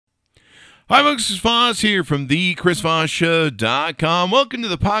Hi, folks. This is Voss here from thechrisvossshow.com. Welcome to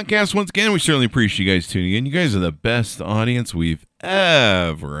the podcast once again. We certainly appreciate you guys tuning in. You guys are the best audience we've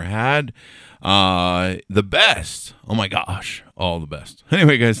ever had. The best. Oh, my gosh. All the best.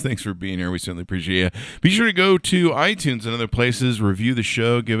 Anyway, guys, thanks for being here. We certainly appreciate you. Be sure to go to iTunes and other places, review the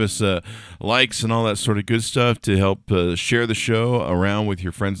show, give us likes and all that sort of good stuff to help share the show around with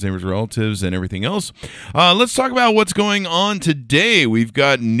your friends, neighbors, relatives, and everything else. Let's talk about what's going on today. We've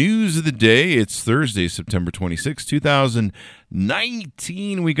got news of the day. It's Thursday, September 26,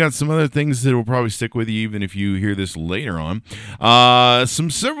 2019. We got some other things that will probably stick with you even if you hear this later on.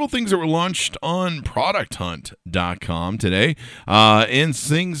 Several things that were launched on producthunt.com today. And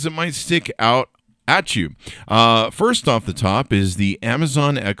things that might stick out at you. First off the top is the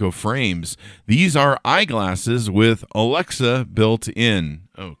Amazon Echo frames. These are eyeglasses with Alexa built in.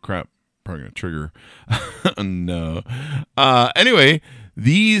 Oh, crap. Probably going to trigger. No. Anyway,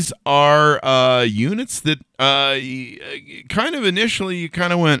 these are units that kind of initially you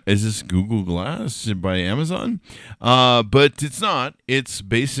kind of went, is this Google Glass by Amazon? But it's not. It's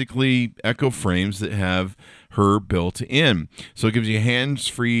basically Echo frames that have her built in. So it gives you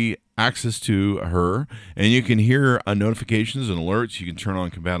hands-free access to her, and you can hear notifications and alerts. You can turn on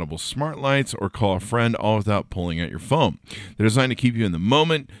compatible smart lights or call a friend all without pulling out your phone. They're designed to keep you in the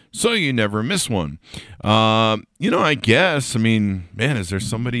moment so you never miss one. I guess, man, is there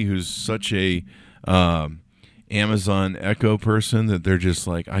somebody who's such a Amazon Echo person that they're just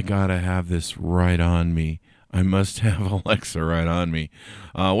like, I gotta have this right on me. I must have Alexa right on me.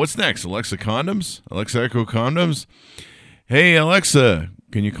 What's next? Alexa condoms? Alexa Echo condoms? Hey, Alexa,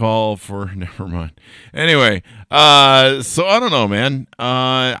 can you call for... Never mind. Anyway, so I don't know, man.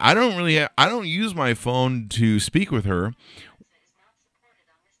 I don't use my phone to speak with her.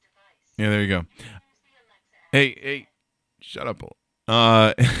 Yeah, there you go. Hey, shut up.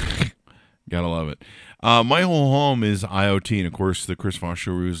 Gotta love it. My whole home is IoT, and of course, the Chris Voss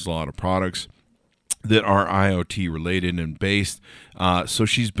Show uses a lot of products that are IoT related and based. So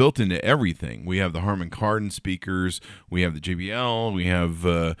she's built into everything. We have the Harman Kardon speakers. We have the JBL. We have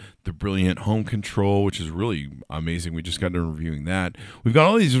the Brilliant Home Control, which is really amazing. We just got done reviewing that. We've got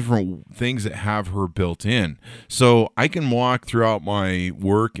all these different things that have her built in. So I can walk throughout my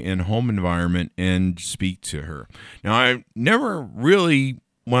work and home environment and speak to her. Now, I never really...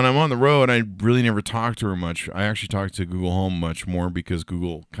 When I'm on the road, I really never talk to her much. I actually talk to Google Home much more because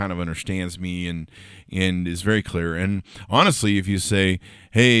Google kind of understands me and is very clear. And honestly, if you say,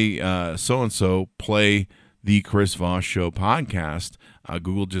 hey, so-and-so, play the Chris Voss Show podcast,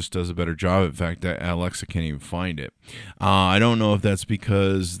 Google just does a better job. In fact, Alexa can't even find it. I don't know if that's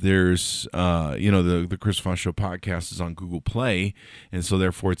because there's, the Chris Voss Show podcast is on Google Play, and so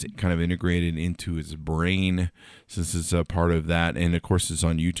therefore it's kind of integrated into its brain since it's a part of that. And, of course, it's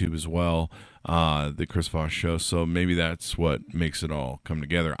on YouTube as well, the Chris Voss Show. So maybe that's what makes it all come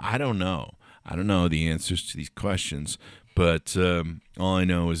together. I don't know. I don't know the answers to these questions. But all I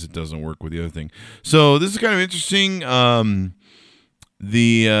know is it doesn't work with the other thing. So this is kind of interesting.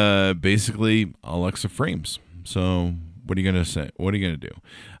 Basically Alexa frames. So what are you going to say? What are you going to do?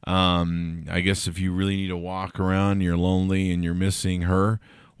 I guess if you really need to walk around, you're lonely and you're missing her,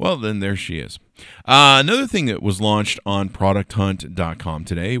 well, then there she is. Another thing that was launched on producthunt.com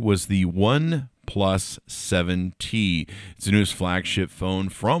today was the OnePlus 7T. It's the newest flagship phone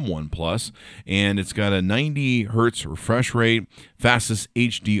from OnePlus, and it's got a 90 hertz refresh rate, fastest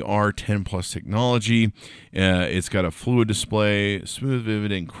HDR 10 plus technology. It's got a fluid display, smooth,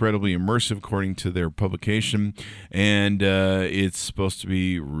 vivid, incredibly immersive, according to their publication, and it's supposed to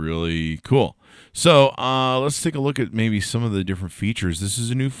be really cool. So let's take a look at maybe some of the different features. This is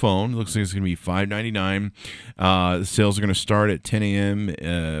a new phone. It looks like it's going to be $599. The sales are going to start at 10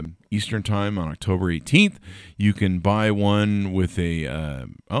 a.m. Eastern Time on October 18th. You can buy one with a,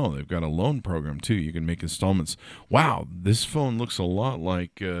 they've got a loan program too. You can make installments. Wow, this phone looks a lot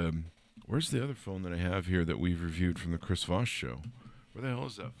like, where's the other phone that I have here that we've reviewed from the Chris Voss Show? Where the hell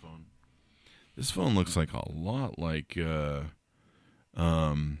is that phone? This phone looks like a lot like,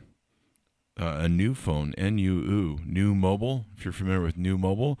 a new phone, New Mobile, if you're familiar with New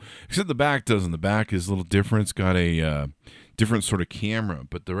Mobile. Except the back doesn't. The back is a little different. It's got a different sort of camera,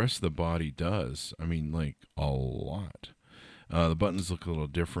 but the rest of the body does. Like a lot. The buttons look a little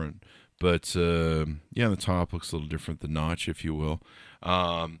different, but the top looks a little different, the notch, if you will.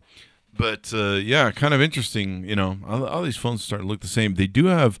 But yeah, kind of interesting. All these phones start to look the same. They do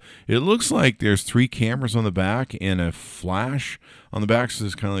have. It looks like there's 3 cameras on the back and a flash on the back. So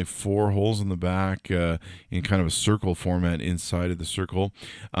there's kind of like 4 holes in the back in kind of a circle format inside of the circle.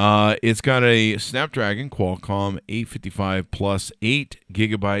 It's got a Snapdragon Qualcomm 855 plus 8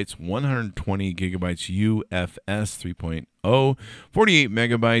 gigabytes, 120 gigabytes UFS 3.0, 48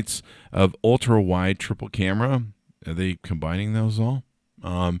 megabytes of ultra wide triple camera. Are they combining those all?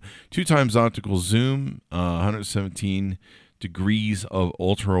 2 times optical zoom, 117 degrees of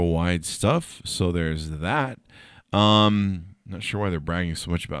ultra wide stuff. So there's that. Not sure why they're bragging so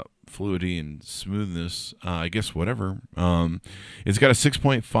much about fluidity and smoothness. I guess whatever. It's got a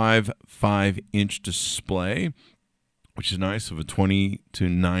 6.55 inch display, which is nice, of a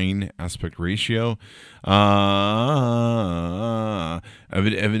 20:9 aspect ratio.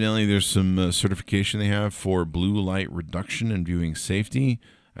 Evidently, there's some certification they have for blue light reduction and viewing safety.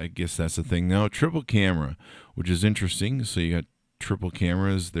 I guess that's the thing now. Triple camera, which is interesting. So you got triple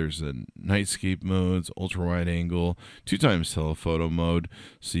cameras. There's a nightscape modes, ultra wide angle, 2 times telephoto mode,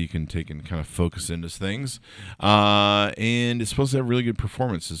 so you can take and kind of focus into things. And it's supposed to have really good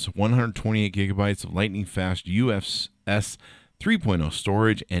performance. It's 128 gigabytes of lightning fast UFS 3.0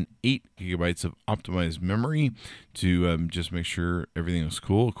 storage and 8 gigabytes of optimized memory to just make sure everything is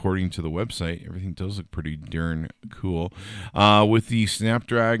cool. According to the website, everything does look pretty darn cool. With the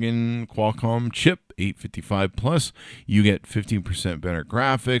Snapdragon Qualcomm chip 855 plus, you get 15% better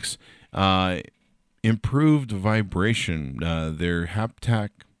graphics, improved vibration. Their haptic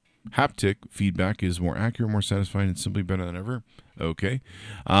feedback is more accurate, more satisfying, and simply better than ever. Okay.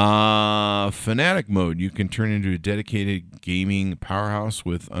 Fanatic mode. You can turn into a dedicated gaming powerhouse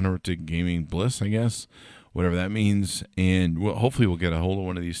with uninterrupted gaming bliss, I guess. Whatever that means. And hopefully we'll get a hold of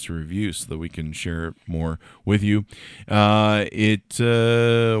one of these to review so that we can share it more with you. Warp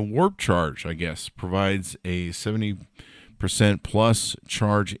charge, I guess, provides a 70% plus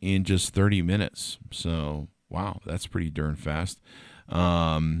charge in just 30 minutes. So, wow, that's pretty darn fast.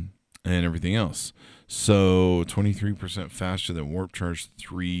 And everything else. So 23% faster than Warp Charge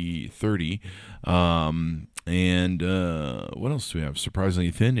 330. And what else do we have?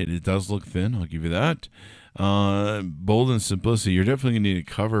 Surprisingly thin. It does look thin. I'll give you that. Bold and simplicity. You're definitely going to need a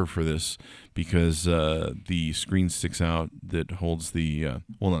cover for this because the screen sticks out that holds the,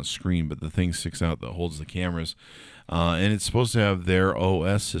 well, not screen, but the thing sticks out that holds the cameras. And it's supposed to have their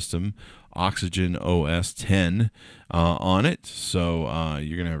OS system, Oxygen OS 10, on it. So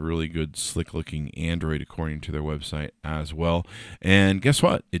you're going to have really good, slick-looking Android, according to their website as well. And guess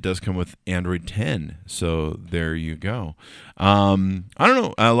what? It does come with Android 10. So there you go. I don't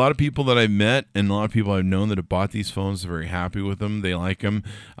know. A lot of people that I've met and a lot of people I've known that have bought these phones are very happy with them. They like them.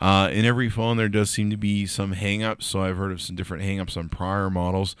 In every phone, there does seem to be some hang-ups. So I've heard of some different hang-ups on prior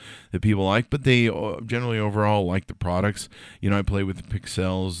models that people like, but they generally overall like the products. I play with the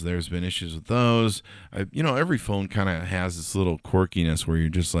Pixels. There's been issues with those. Every phone kind of has this little quirkiness where you're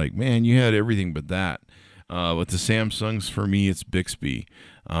just like, man, you had everything but that. With the Samsungs, for me, it's Bixby.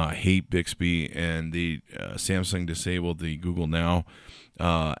 I hate Bixby, and the Samsung disabled the Google Now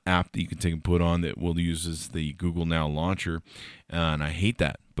app that you can take and put on that will use the Google Now launcher, and I hate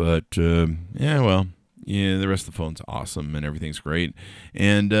that. But the rest of the phone's awesome and everything's great.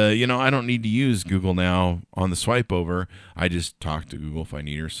 And, I don't need to use Google Now on the swipe over. I just talk to Google if I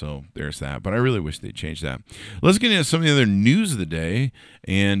need her, so there's that. But I really wish they'd change that. Let's get into some of the other news of the day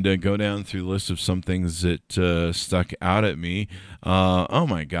and go down through the list of some things that stuck out at me. Oh,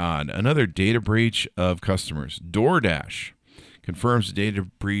 my God. Another data breach of customers. DoorDash confirms data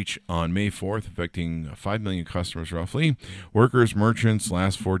breach on May 4th, affecting 5 million customers roughly. Workers, merchants,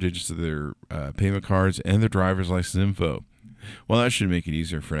 last 4 digits of their payment cards, and their driver's license info. Well, that should make it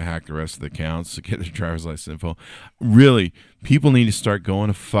easier to hack the rest of the accounts to get their driver's license info. Really, people need to start going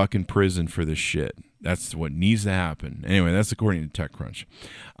to fucking prison for this shit. That's what needs to happen. Anyway, that's according to TechCrunch.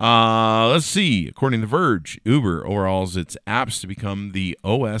 Let's see. According to The Verge, Uber overhauls its apps to become the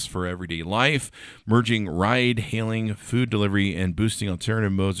OS for everyday life, merging ride-hailing, food delivery, and boosting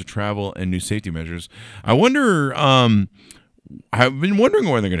alternative modes of travel and new safety measures. I wonder... I've been wondering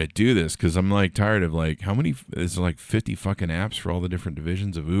why they're going to do this because I'm tired of how many, it's 50 fucking apps for all the different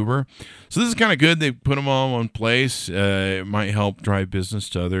divisions of Uber. So this is kind of good. They put them all in one place. It might help drive business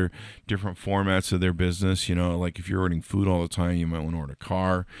to other different formats of their business. If you're ordering food all the time, you might want to order a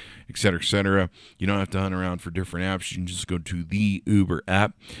car, et cetera, et cetera. You don't have to hunt around for different apps. You can just go to the Uber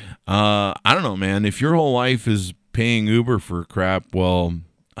app. I don't know, man. If your whole life is paying Uber for crap, well,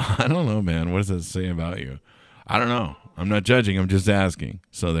 I don't know, man. What does that say about you? I don't know. I'm not judging. I'm just asking.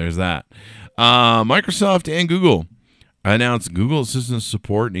 So there's that. Microsoft and Google announced Google Assistant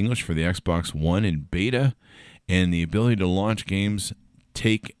support in English for the Xbox One in beta and the ability to launch games,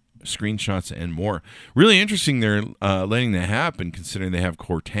 take screenshots, and more. Really interesting they're letting that happen, considering they have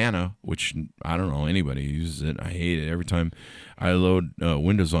Cortana, which I don't know anybody uses it. I hate it. Every time I load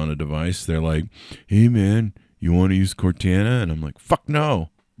Windows on a device, they're like, hey man, you want to use Cortana? And I'm like, fuck no.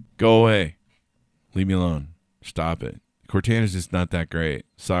 Go away. Leave me alone. Stop it. Cortana's just not that great.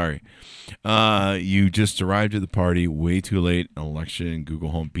 Sorry. You just arrived at the party way too late. An election and Google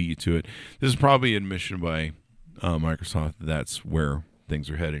Home beat you to it. This is probably admission by Microsoft. That's where things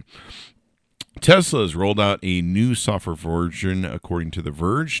are heading. Tesla has rolled out a new software version, according to The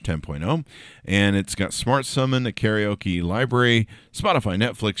Verge, 10.0, and it's got Smart Summon, a karaoke library, Spotify,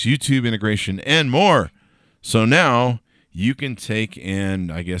 Netflix, YouTube integration, and more. So now you can take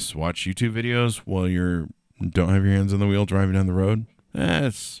and, I guess, watch YouTube videos while you don't have your hands on the wheel driving down the road.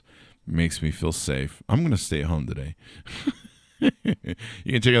 That makes me feel safe. I'm going to stay at home today. You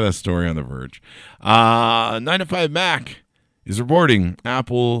can check out that story on The Verge. 9 to 5 Mac is reporting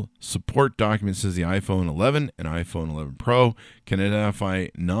Apple support document says the iPhone 11 and iPhone 11 Pro can identify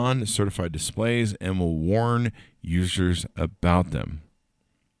non-certified displays and will warn users about them.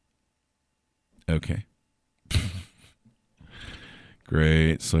 Okay.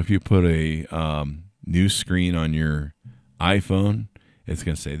 Great. So if you put a new screen on your iPhone, it's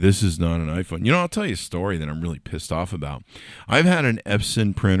going to say, this is not an iPhone. You know, I'll tell you a story that I'm really pissed off about. I've had an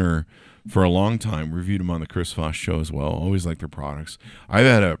Epson printer for a long time. Reviewed them on the Chris Voss show as well. Always like their products. I've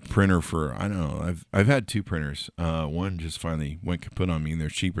had a printer for, I don't know, I've had two printers. One just finally went kaput on me, and they're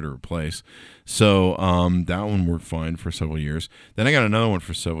cheaper to replace. So that one worked fine for several years. Then I got another one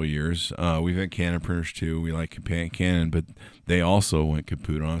for several years. We've had Canon printers too. We like Canon, but they also went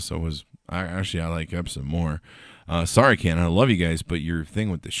kaput on us. So I like Epson more. Sorry, Canon, I love you guys, but your thing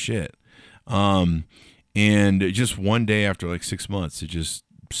with the shit. And just one day after like 6 months, it just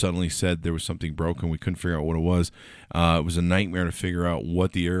suddenly said there was something broken. We couldn't figure out what it was. It was a nightmare to figure out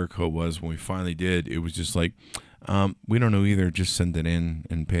what the error code was. When we finally did, it was just like, we don't know either. Just send it in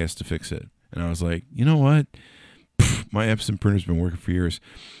and pay us to fix it. And I was like, you know what? My Epson printer's been working for years.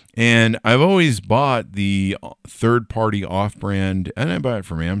 And I've always bought the third-party off-brand, and I buy it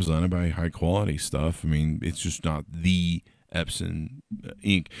from Amazon. I buy high-quality stuff. I mean, it's just not the Epson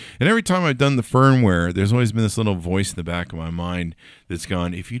ink. And every time I've done the firmware, there's always been this little voice in the back of my mind that's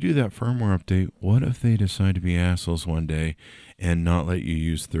gone, if you do that firmware update, what if they decide to be assholes one day and not let you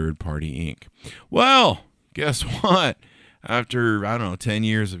use third-party ink? Well, guess what? After, 10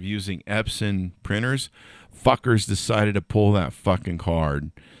 years of using Epson printers, fuckers decided to pull that fucking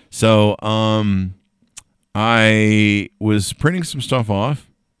card. So I was printing some stuff off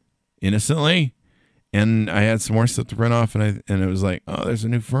innocently, and I had some more stuff to print off, and it was like, oh, there's a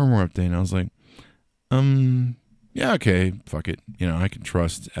new firmware update. And I was like, yeah, okay, fuck it. I can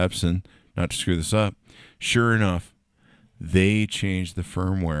trust Epson not to screw this up. Sure enough, they changed the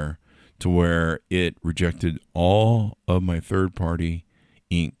firmware to where it rejected all of my third-party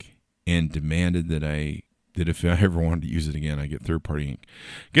ink and demanded that if I ever wanted to use it again, I get third-party ink.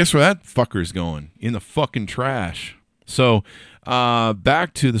 Guess where that fucker's going? In the fucking trash. So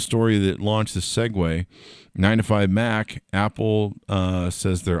back to the story that launched the segue. 9 to 5 Mac. Apple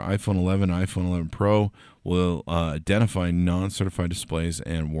says their iPhone 11, iPhone 11 Pro will identify non-certified displays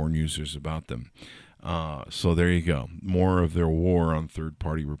and warn users about them. So there you go. More of their war on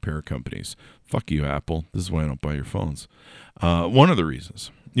third-party repair companies. Fuck you, Apple. This is why I don't buy your phones. One of the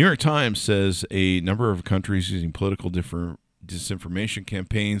reasons. New York Times says a number of countries using political disinformation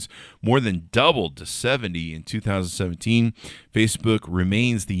campaigns more than doubled to 70 in 2017. Facebook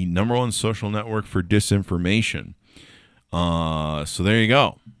remains the number one social network for disinformation. So there you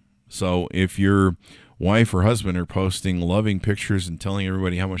go. So if your wife or husband are posting loving pictures and telling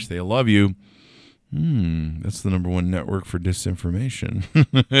everybody how much they love you, that's the number one network for disinformation.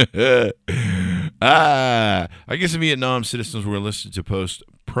 I guess in Vietnam, citizens were listed to post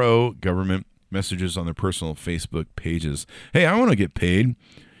pro-government messages on their personal Facebook pages. Hey, I want to get paid.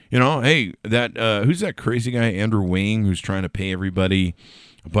 Hey, that who's that crazy guy, Andrew Wang, who's trying to pay everybody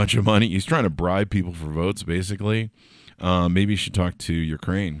a bunch of money? He's trying to bribe people for votes, basically. Maybe you should talk to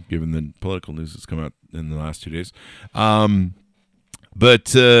Ukraine, given the political news that's come out in the last 2 days. But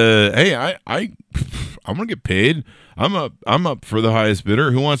hey, I'm gonna get paid. I'm up for the highest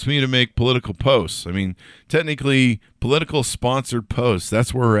bidder. Who wants me to make political posts? I mean, technically, political sponsored posts.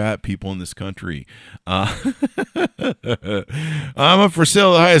 That's where we're at, people in this country. I'm up for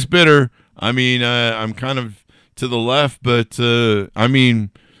sale, the highest bidder. I mean, I'm kind of to the left, but I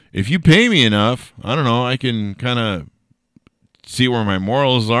mean, if you pay me enough, I don't know, I can kind of see where my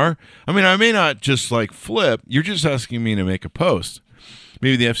morals are. I mean, I may not just like flip. You're just asking me to make a post.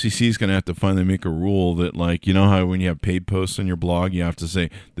 Maybe the FCC is going to have to finally make a rule that, like, you know how when you have paid posts on your blog, you have to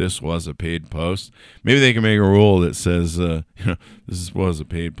say this was a paid post. Maybe they can make a rule that says, this was a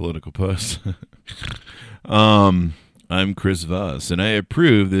paid political post. I'm Chris Voss, and I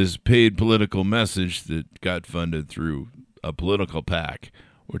approve this paid political message that got funded through a political PAC,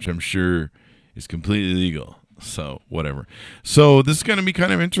 which I'm sure is completely legal. So, whatever. So, this is going to be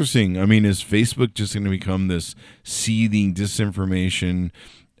kind of interesting. I mean, is Facebook just going to become this seething disinformation,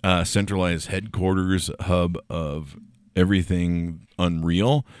 centralized headquarters hub of everything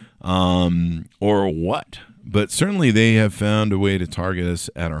unreal? Or what? But certainly they have found a way to target us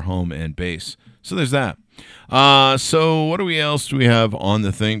at our home and base. So, there's that. So what else do we have on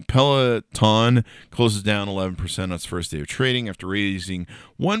the thing? Peloton closes down 11% on its first day of trading after raising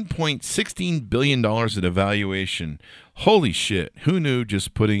 $1.16 billion at evaluation. Holy shit. Who knew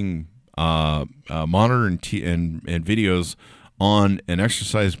just putting monitor and videos on an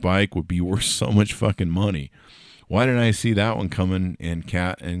exercise bike would be worth so much fucking money? Why didn't I see that one coming and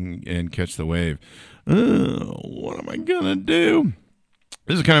catch the wave? What am I going to do?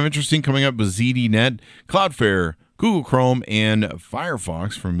 This is kind of interesting. Coming up with ZDNet, Cloudflare, Google Chrome, and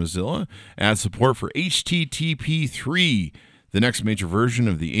Firefox from Mozilla add support for HTTP 3, the next major version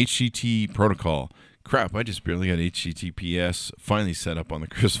of the HTTP protocol. Crap, I just barely got HTTPS finally set up on the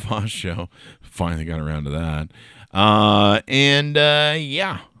Chris Voss show. Finally got around to that.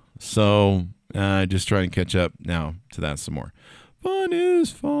 Yeah. So just trying to catch up now to that some more. Fun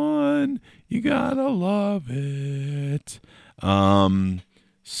is fun. You gotta love it.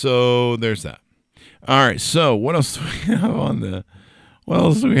 So there's that. All right. So what else do we have on the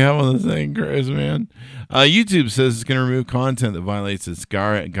thing, Chris, man? YouTube says it's going to remove content that violates its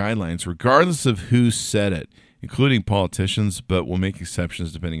guidelines, regardless of who said it, including politicians, but will make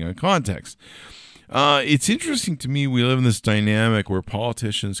exceptions depending on context. It's interesting to me. We live in this dynamic where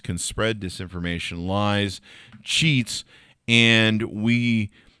politicians can spread disinformation, lies, cheats, and the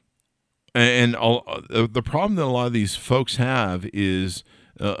problem that a lot of these folks have is,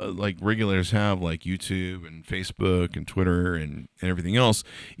 like regulators have, like YouTube and Facebook and Twitter and everything else,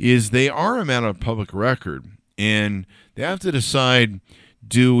 is they are a matter of public record. And they have to decide,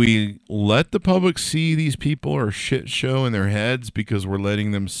 do we let the public see these people are shit show in their heads because we're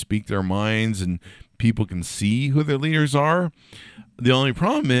letting them speak their minds and people can see who their leaders are? The only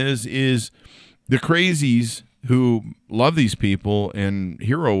problem is the crazies who love these people and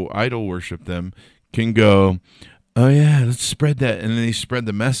hero idol worship them can go, oh yeah, let's spread that. And then they spread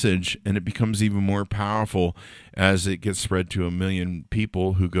the message, and it becomes even more powerful as it gets spread to 1 million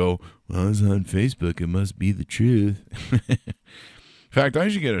people who go, well, it's on Facebook, it must be the truth. In fact, I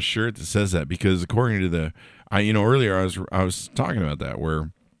should get a shirt that says that, because according to earlier I was talking about that,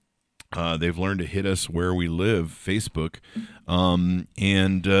 where they've learned to hit us where we live, Facebook.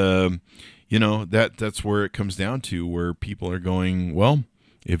 That's where it comes down to, where people are going, well,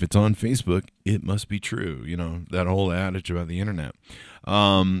 if it's on Facebook, it must be true. That whole adage about the internet.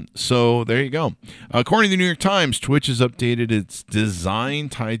 So there you go. According to the New York Times, Twitch has updated its design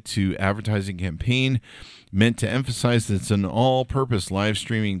tied to advertising campaign meant to emphasize that it's an all-purpose live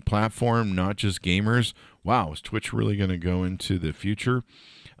streaming platform, not just gamers. Wow, is Twitch really going to go into the future?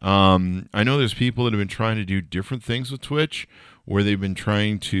 I know there's people that have been trying to do different things with Twitch, where they've been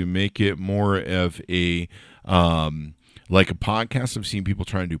trying to make it more of a like a podcast. I've seen people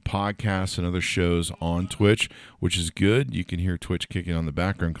trying to do podcasts and other shows on Twitch, which is good. You can hear Twitch kicking on the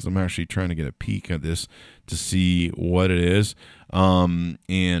background, because I'm actually trying to get a peek at this to see what it is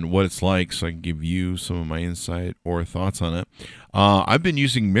and what it's like, so I can give you some of my insight or thoughts on it. I've been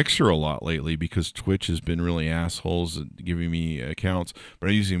using Mixer a lot lately because Twitch has been really assholes at giving me accounts, but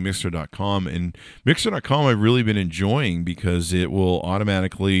I'm using Mixer.com, and Mixer.com I've really been enjoying because it will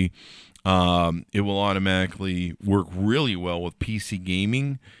automatically work really well with PC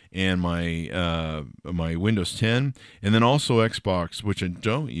gaming and my Windows 10, and then also Xbox, which I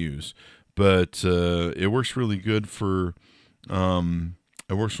don't use, but it works really good for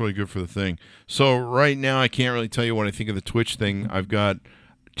the thing. So right now I can't really tell you what I think of the Twitch thing. I've got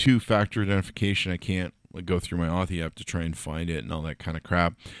two-factor identification. I can't go through my Authy app to try and find it and all that kind of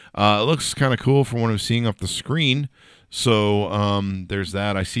crap. It looks kind of cool from what I'm seeing off the screen. So there's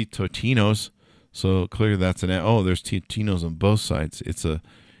that. I see Totino's, so clearly that's there's Totino's on both sides. It's a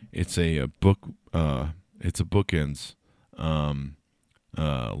bookends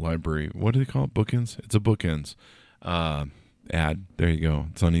library. What do they call it? Bookends? It's a bookends ad. There you go.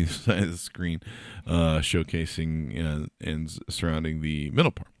 It's on either side of the screen, showcasing and surrounding the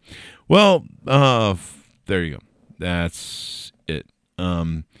middle part. Well, there you go. That's it.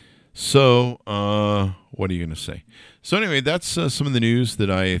 What are you going to say? So anyway, that's some of the news that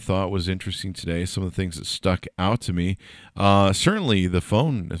I thought was interesting today. Some of the things that stuck out to me. Certainly the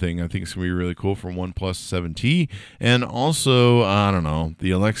phone thing I think is going to be really cool from OnePlus 7T. And also, I don't know,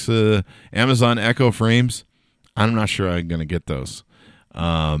 the Alexa, Amazon Echo frames. I'm not sure I'm going to get those.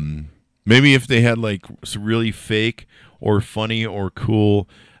 Maybe if they had like some really fake or funny or cool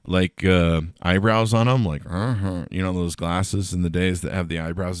like eyebrows on them, like those glasses in the days that have the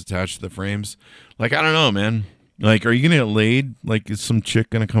eyebrows attached to the frames. Like, I don't know, man. Like, are you gonna get laid? Like, is some chick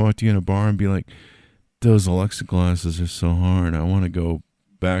gonna come up to you in a bar and be like, "Those Alexa glasses are so hard. I want to go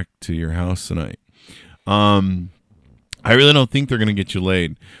back to your house tonight." I really don't think they're gonna get you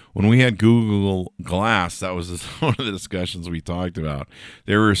laid. When we had Google Glass, that was one of the discussions we talked about.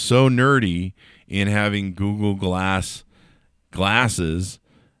 They were so nerdy in having Google Glass glasses.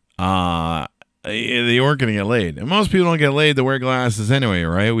 They weren't going to get laid. And most people don't get laid that wear glasses anyway,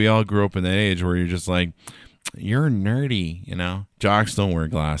 right? We all grew up in that age where you're just like, you're nerdy, Jocks don't wear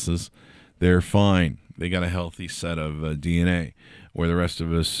glasses. They're fine. They got a healthy set of DNA, where the rest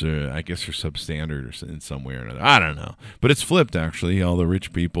of us, I guess, are substandard or in some way or another. I don't know. But it's flipped, actually. All the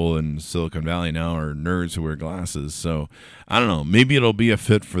rich people in Silicon Valley now are nerds who wear glasses. So, I don't know. Maybe it'll be a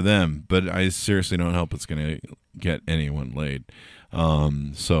fit for them. But I seriously don't hope it's going to get anyone laid.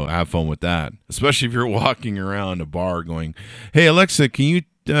 So have fun with that, especially if you're walking around a bar going, "Hey Alexa, can you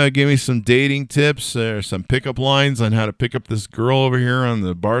give me some dating tips or some pickup lines on how to pick up this girl over here on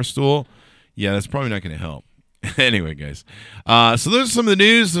the bar stool?" Yeah, that's probably not going to help. Anyway, guys, so those are some of the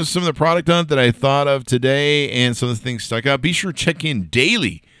news. There's some of the product hunt that I thought of today, and some of the things stuck out. Be sure to check in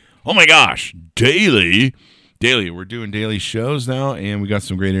daily. Oh my gosh, daily. We're doing daily shows now, and we got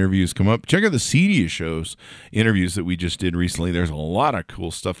some great interviews come up. Check out the Cedia shows interviews that we just did recently. There's a lot of cool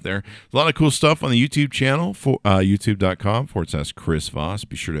stuff there. A lot of cool stuff on the YouTube channel, for youtube.com/Chris Voss.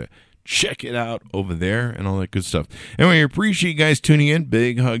 Be sure to check it out over there and all that good stuff. Anyway, I appreciate you guys tuning in.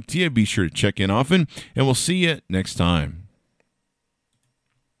 Big hug to you. Be sure to check in often, and we'll see you next time.